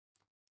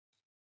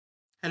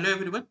Hello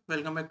everyone,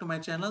 welcome back to my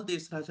channel.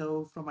 This is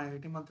Rajao from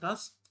IIT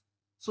Madras.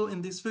 So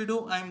in this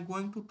video, I am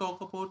going to talk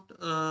about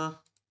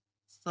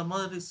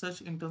summer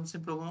research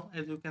internship program.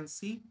 As you can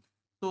see,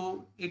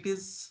 so it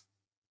is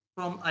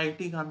from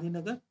IIT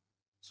Gandhinagar.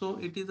 So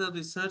it is a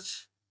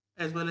research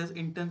as well as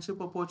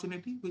internship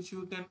opportunity which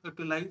you can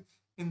utilize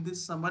in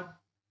this summer,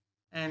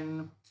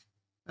 and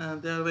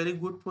there are very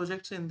good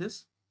projects in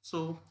this.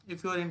 So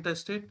if you are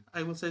interested,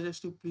 I would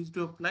suggest you please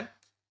do apply.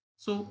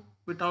 So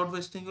without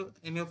wasting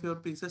any of your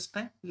precious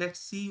time, let's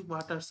see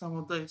what are some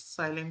of the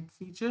silent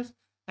features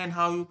and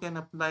how you can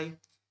apply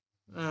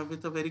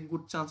with a very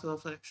good chances of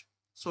selection.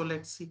 So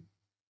let's see.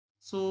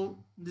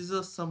 So this is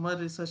a summer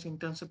research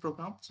internship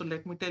program. So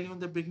let me tell you in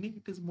the beginning,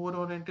 it is more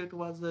oriented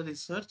towards the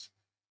research.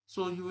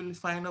 So you will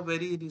find a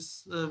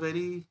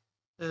very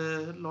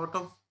lot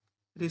of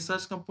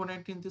research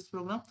component in this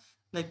program,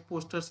 like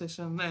poster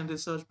session and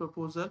research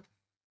proposal,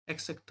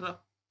 etc.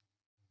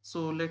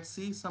 So let's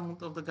see some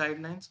of the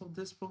guidelines of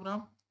this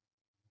program.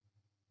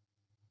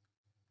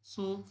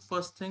 So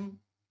first thing,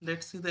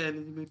 let's see the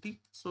eligibility.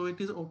 So it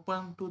is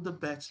open to the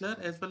bachelor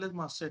as well as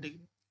master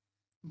degree.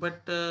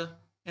 But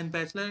in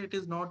bachelor, it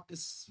is not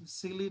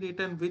specifically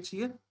written which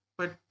year,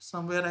 but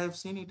somewhere I have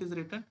seen it is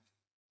written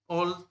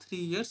all 3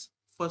 years.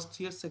 First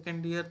year,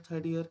 second year,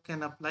 third year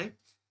can apply,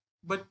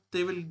 but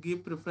they will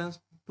give preference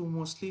to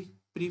mostly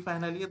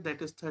pre-final year,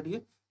 that is third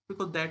year,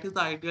 because that is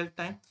the ideal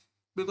time.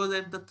 Because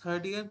at the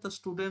third year, the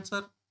students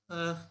are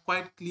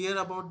quite clear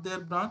about their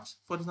branch.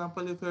 For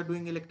example, if you are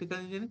doing electrical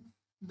engineering,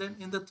 then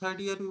in the third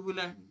year you will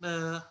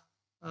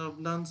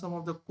learn some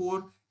of the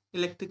core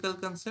electrical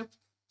concepts.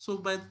 So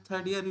by the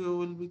third year you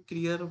will be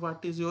clear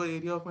what is your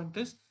area of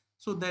interest.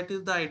 So that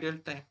is the ideal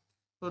time.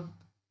 So,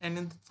 and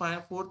in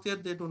the fourth year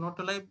they do not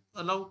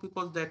allow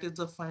because that is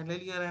the final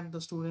year and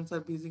the students are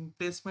busy in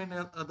placement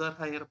and other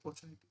higher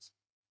opportunities.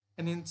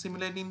 And in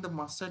similarly in the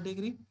master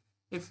degree,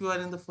 if you are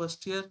in the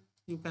first year,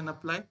 you can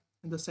apply.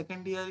 In the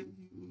second year,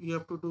 you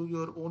have to do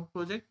your own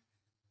project.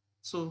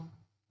 So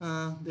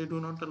they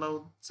do not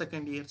allow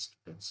second year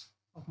students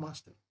of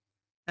master.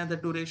 And the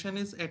duration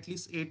is at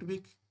least 8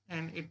 weeks,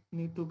 and it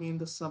need to be in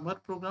the summer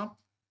program,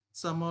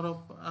 summer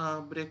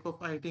of break of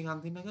IIT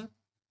Gandhinagar.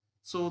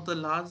 So the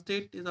last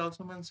date is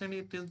also mentioned.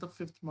 It is the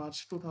 5th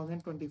March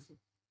 2024.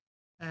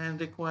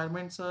 And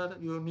requirements are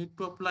you need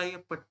to apply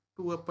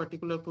to a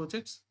particular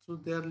projects. So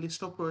there are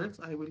list of projects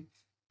I will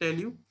tell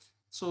you.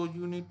 So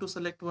you need to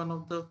select one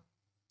of the,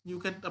 you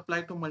can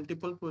apply to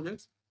multiple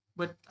projects,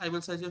 but I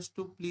will suggest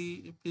to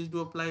please do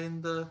apply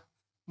in the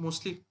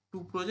mostly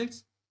two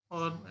projects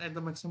or at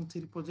the maximum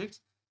three projects.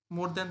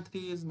 More than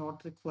three is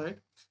not required.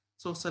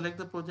 So select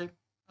the project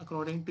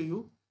according to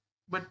you.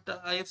 But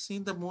I have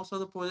seen that most of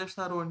the projects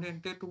are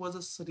oriented towards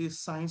a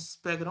science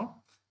background,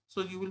 so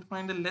you will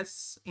find a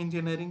less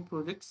engineering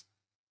projects.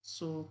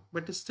 So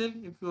but still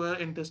if you are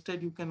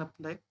interested you can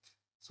apply.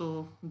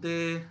 So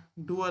they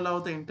do allow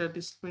the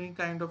interdisciplinary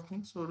kind of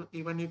thing. So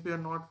even if you are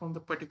not from the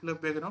particular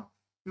background,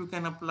 you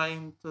can apply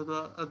into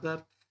the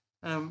other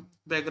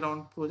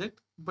background project.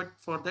 But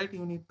for that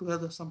you need to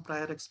have some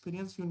prior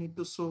experience. You need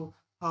to show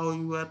how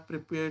you are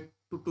prepared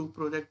to do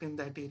project in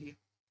that area.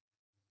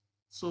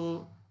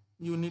 So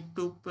you need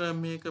to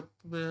make a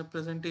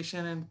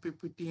presentation and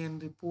PPT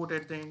and report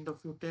at the end of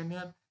your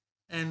tenure.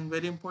 And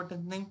very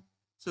important thing,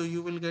 so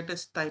you will get a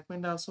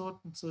stipend also.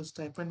 So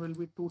stipend will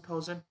be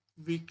 2000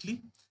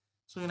 weekly.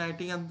 So in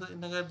IT and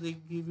Nagar, they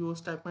give you a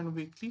stipend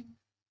weekly,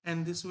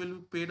 and this will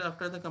be paid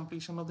after the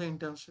completion of the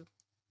internship.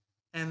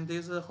 And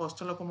there's a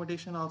hostel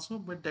accommodation also,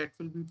 but that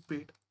will be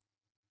paid.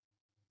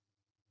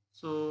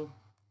 So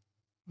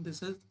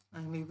this is,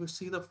 and if you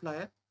see the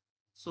flyer,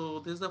 so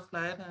this is the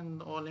flyer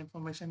and all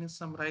information is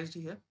summarized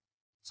here.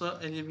 So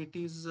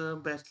eligibility is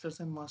bachelor's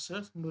and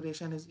master's,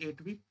 duration is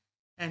 8 weeks,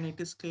 and it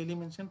is clearly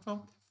mentioned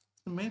from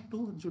May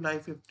to July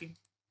 15.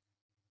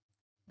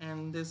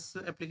 And this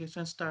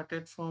application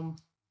started from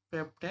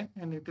Feb 10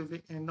 and it will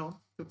be end on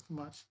 5th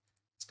March.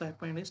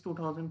 Stipend is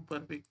 2000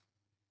 per week.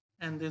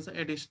 And there's an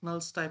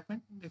additional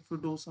stipend if you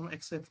do some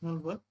exceptional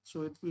work.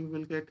 So we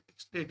will get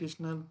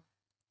additional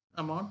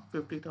amount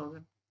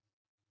 50,000.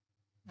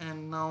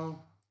 And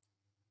now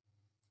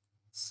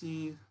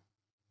see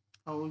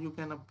how you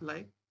can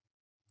apply.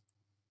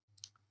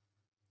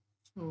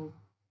 So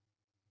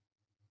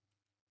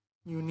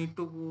you need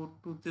to go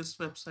to this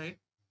website.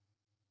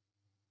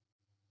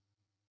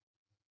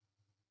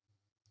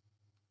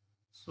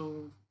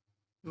 So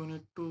you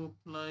need to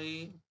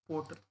apply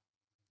portal.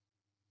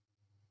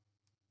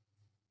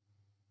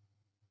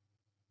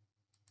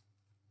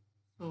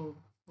 So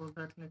for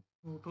that, let's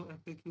go to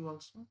FAQ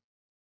also.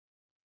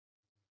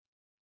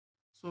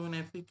 So in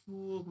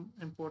FAQ,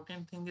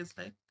 important thing is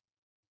like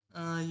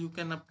you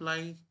can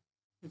apply.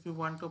 If you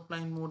want to apply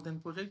in more than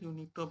project, you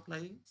need to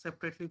apply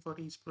separately for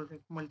each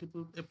project.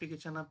 Multiple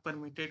application are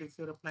permitted if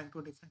you're applying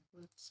to different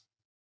projects.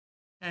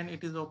 And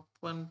it is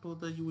open to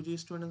the UG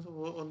students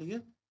all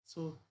year.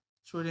 So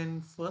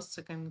student first,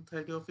 second,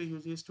 third year of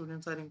UG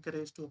students are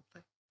encouraged to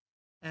apply.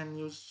 And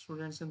your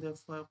students in their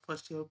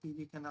first year of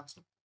PG can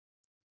also.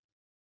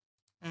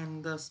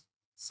 And the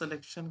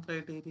selection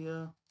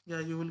criteria, yeah,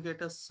 you will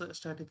get a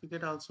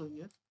certificate also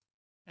here.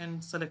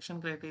 And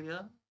selection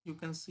criteria, you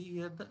can see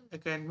here the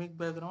academic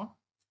background,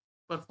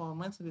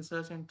 performance,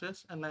 research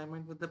interest,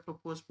 alignment with the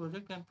proposed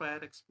project, and prior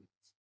experience.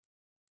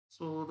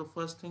 So the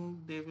first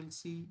thing they will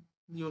see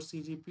your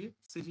CGPA.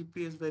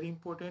 CGPA is very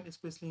important,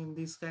 especially in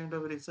this kind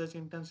of research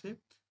internship.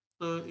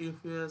 So if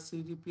your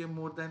CGPA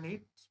more than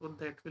 8, so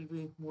that will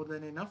be more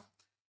than enough.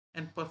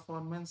 And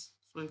performance,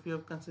 so if you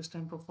have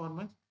consistent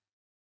performance,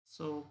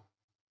 so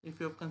if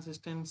you have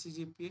consistent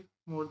CGPA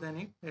more than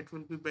 8, that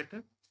will be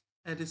better.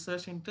 And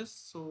research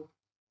interest, so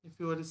if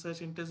your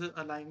research interest is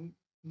aligning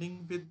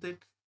with that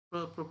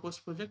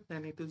proposed project,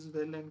 then it is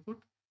well and good.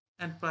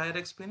 And prior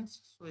experience,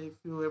 so if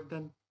you have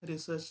done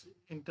research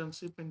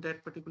internship in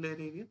that particular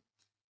area,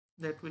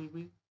 that will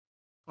be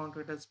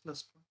counted as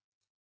plus point.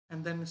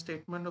 And then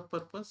statement of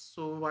purpose,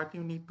 so what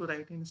you need to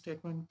write in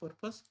statement of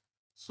purpose.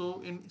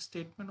 So in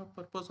statement of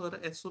purpose or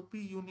SOP,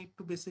 you need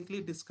to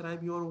basically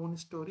describe your own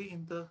story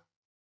in the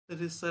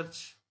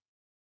research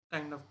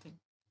kind of thing.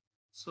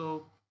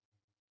 So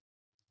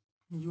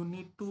you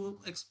need to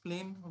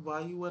explain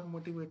why you are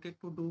motivated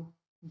to do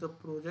the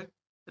project,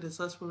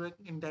 research project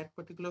in that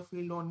particular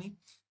field only,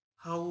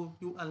 how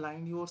you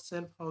align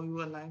yourself, how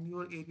you align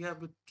your area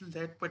with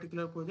that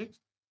particular project.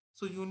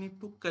 So you need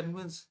to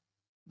convince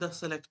the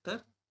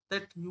selector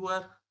that you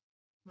are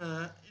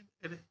uh,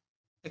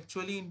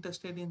 actually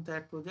interested in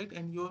that project,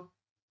 and you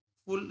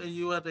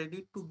are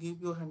ready to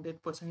give your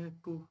 100%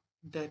 to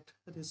that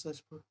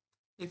research project.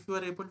 If you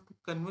are able to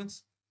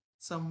convince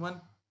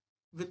someone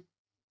with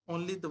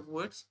only the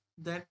words,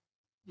 that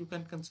you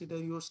can consider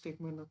your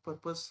statement of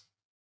purpose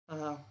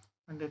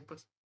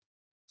 100%.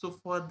 So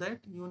for that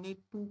you need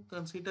to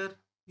consider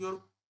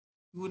your,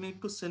 you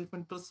need to self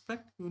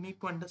introspect, you need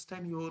to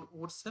understand your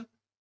own self.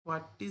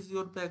 What is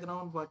your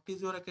background, what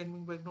is your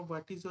academic background,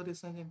 what is your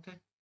research intent,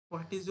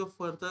 what is your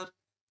further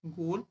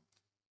goal,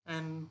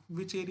 and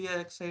which area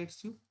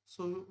excites you.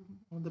 So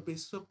on the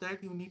basis of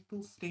that, you need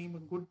to frame a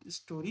good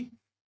story,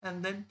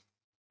 and then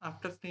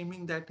after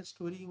framing that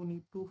story, you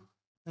need to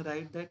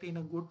write that in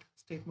a good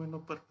statement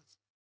of purpose.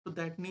 So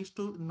that needs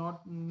to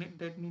not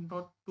that need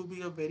not to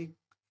be a very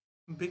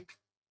big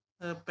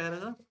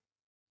paragraph.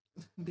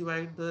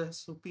 Divide the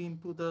SOP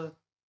into the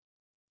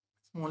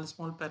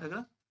small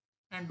paragraph,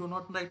 and do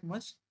not write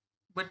much,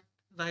 but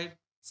write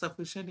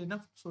sufficient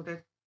enough so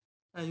that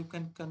you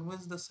can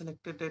convince the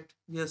selected that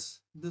yes,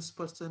 this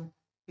person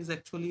is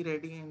actually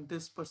ready, and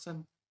this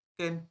person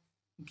can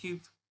give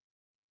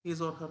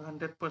his or her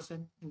 100%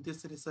 in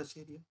this research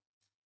area.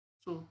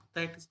 So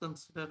that is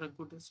considered a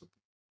good SOP.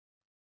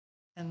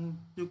 And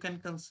you can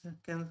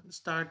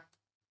start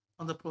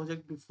on the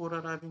project before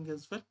arriving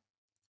as well.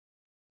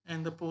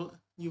 And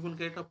you will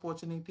get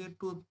opportunity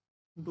to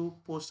do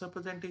poster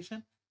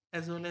presentation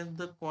as well as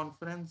the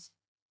conference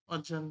or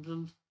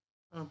general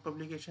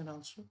publication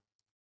also.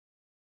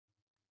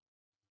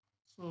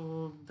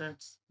 So that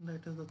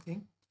is the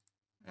thing.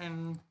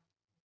 And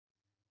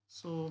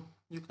so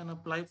you can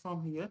apply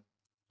from here.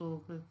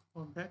 So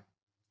for that,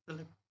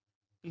 select,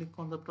 click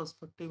on the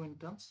prospective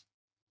interns.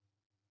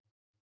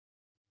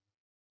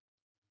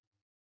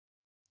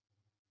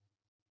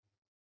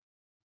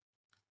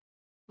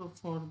 So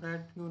for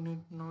that,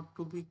 you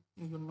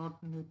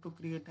not need to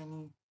create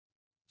any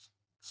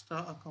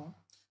star account.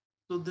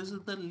 So this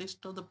is the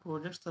list of the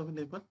projects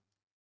available.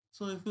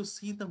 So if you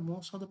see, the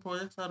most of the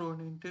projects are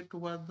oriented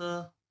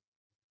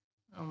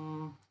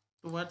um,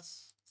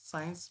 towards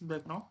science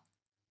background.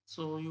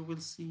 So you will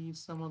see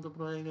some of the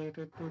projects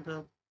related to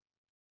the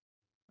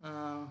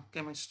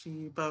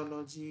chemistry,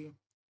 biology,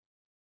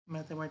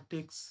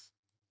 mathematics,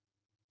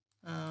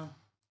 uh,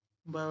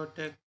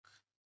 biotech,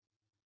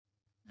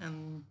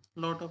 and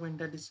lot of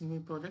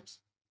interdisciplinary projects.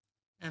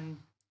 And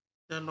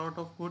there are a lot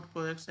of good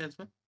projects as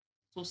well.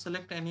 So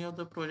select any of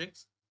the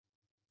projects.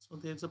 So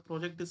there's a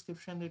project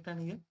description written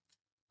here,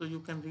 so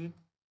you can read.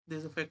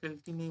 There's a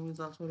faculty name is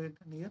also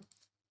written here.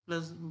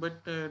 Plus,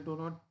 but do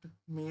not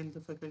mail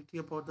the faculty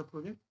about the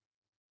project.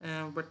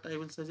 But I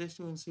will suggest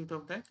you, instead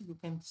of that, you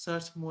can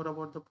search more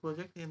about the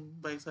project in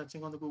by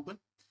searching on the Google.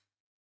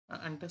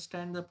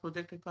 Understand the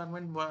project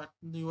requirement, what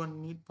you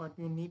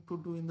need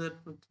to do in the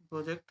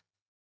project.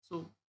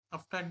 So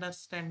after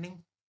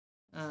understanding,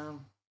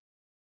 um,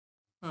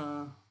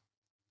 uh,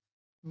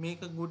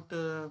 make a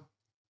good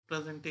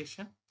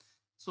presentation.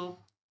 So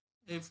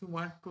if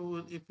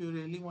you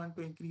really want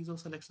to increase your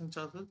selection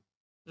chances,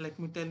 let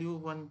me tell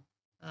you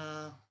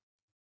uh,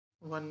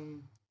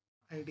 one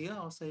idea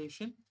or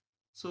suggestion.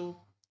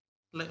 So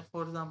like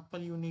for example,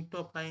 you need to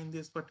apply in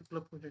this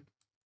particular project.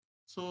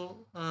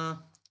 So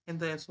in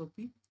the SOP,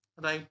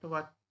 write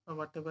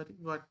whatever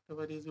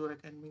is your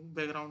academic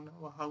background,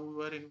 or how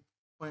you are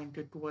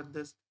pointed toward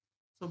this.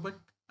 So but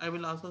I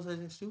will also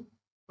suggest you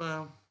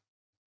uh,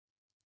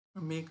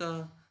 make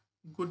a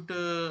good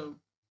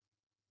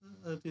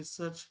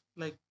research,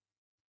 like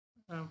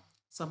uh,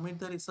 submit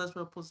the research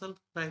proposal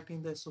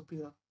writing the SOP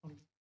only.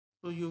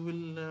 So you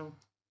will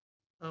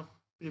uh,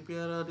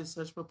 prepare a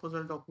research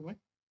proposal document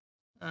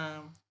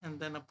and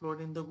then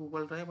upload in the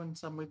Google Drive and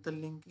submit the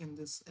link in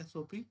this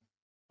SOP.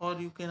 Or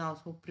you can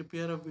also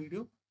prepare a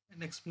video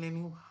and explain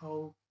you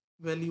how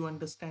well you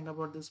understand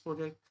about this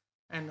project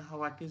and how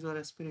what is your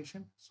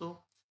aspiration.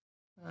 So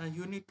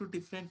you need to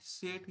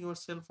differentiate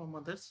yourself from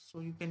others, so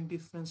you can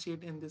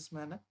differentiate in this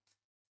manner.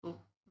 So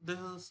this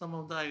is some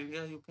of the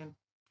idea you can,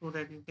 so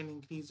that you can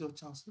increase your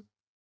chances.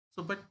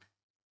 So but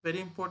very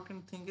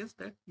important thing is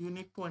that you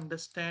need to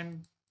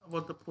understand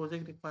about the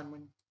project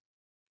requirement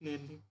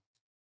clearly,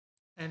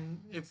 and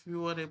if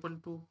you are able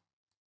to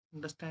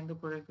understand the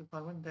project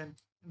requirement, then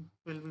it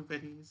will be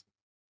very easy.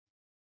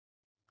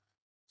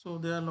 So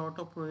there are a lot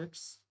of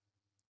projects.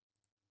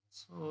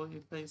 So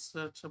if I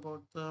search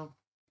about the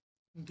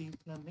deep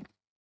learning,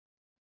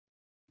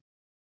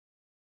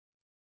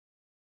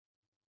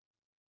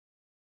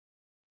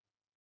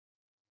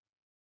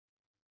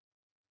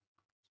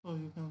 so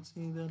you can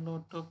see there are a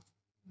lot of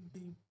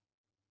deep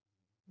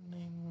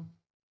learning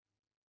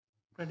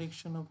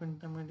prediction of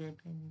intermediate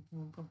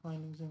and profile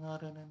using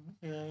RN and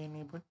AI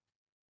enabled.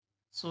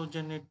 So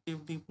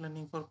generative deep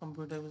learning for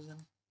computer vision.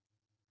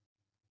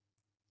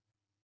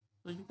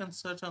 So you can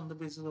search on the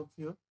basis of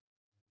your,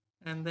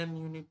 and then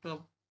you need to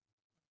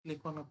click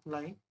on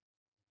apply,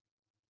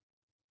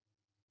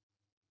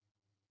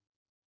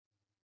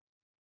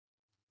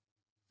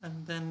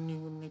 and then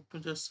you need to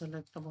just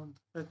select about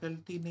the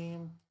faculty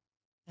name,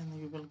 and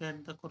you will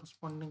get the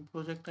corresponding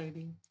project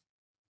ID,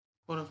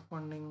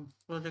 corresponding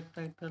project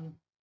title,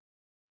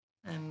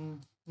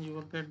 and you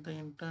will get the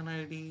intern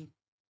ID.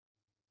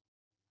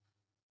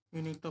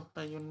 You need to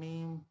apply your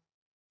name,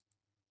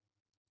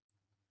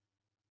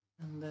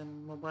 and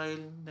then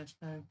mobile,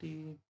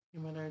 nationality,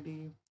 email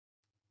ID,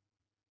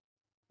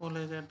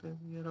 college address,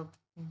 year of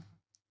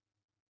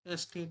a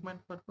statement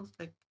purpose.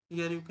 Like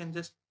here, you can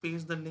just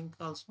paste the link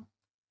also,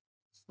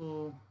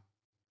 so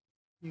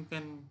you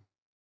can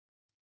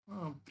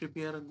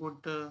prepare a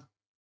good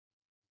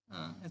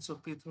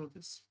SOP through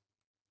this.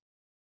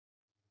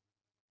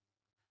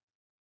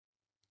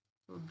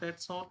 So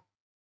that's all.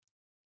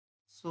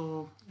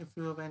 So if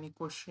you have any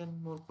question,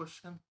 more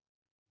question,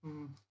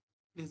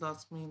 please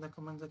ask me in the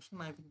comment section.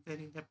 I will be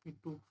very happy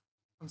to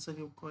answer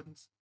your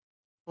queries.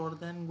 For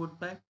then,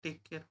 goodbye.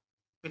 Take care.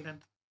 Till then.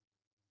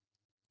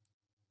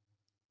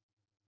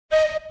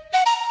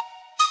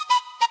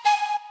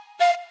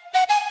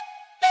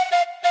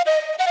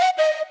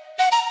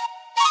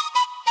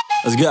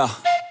 Let's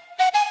go.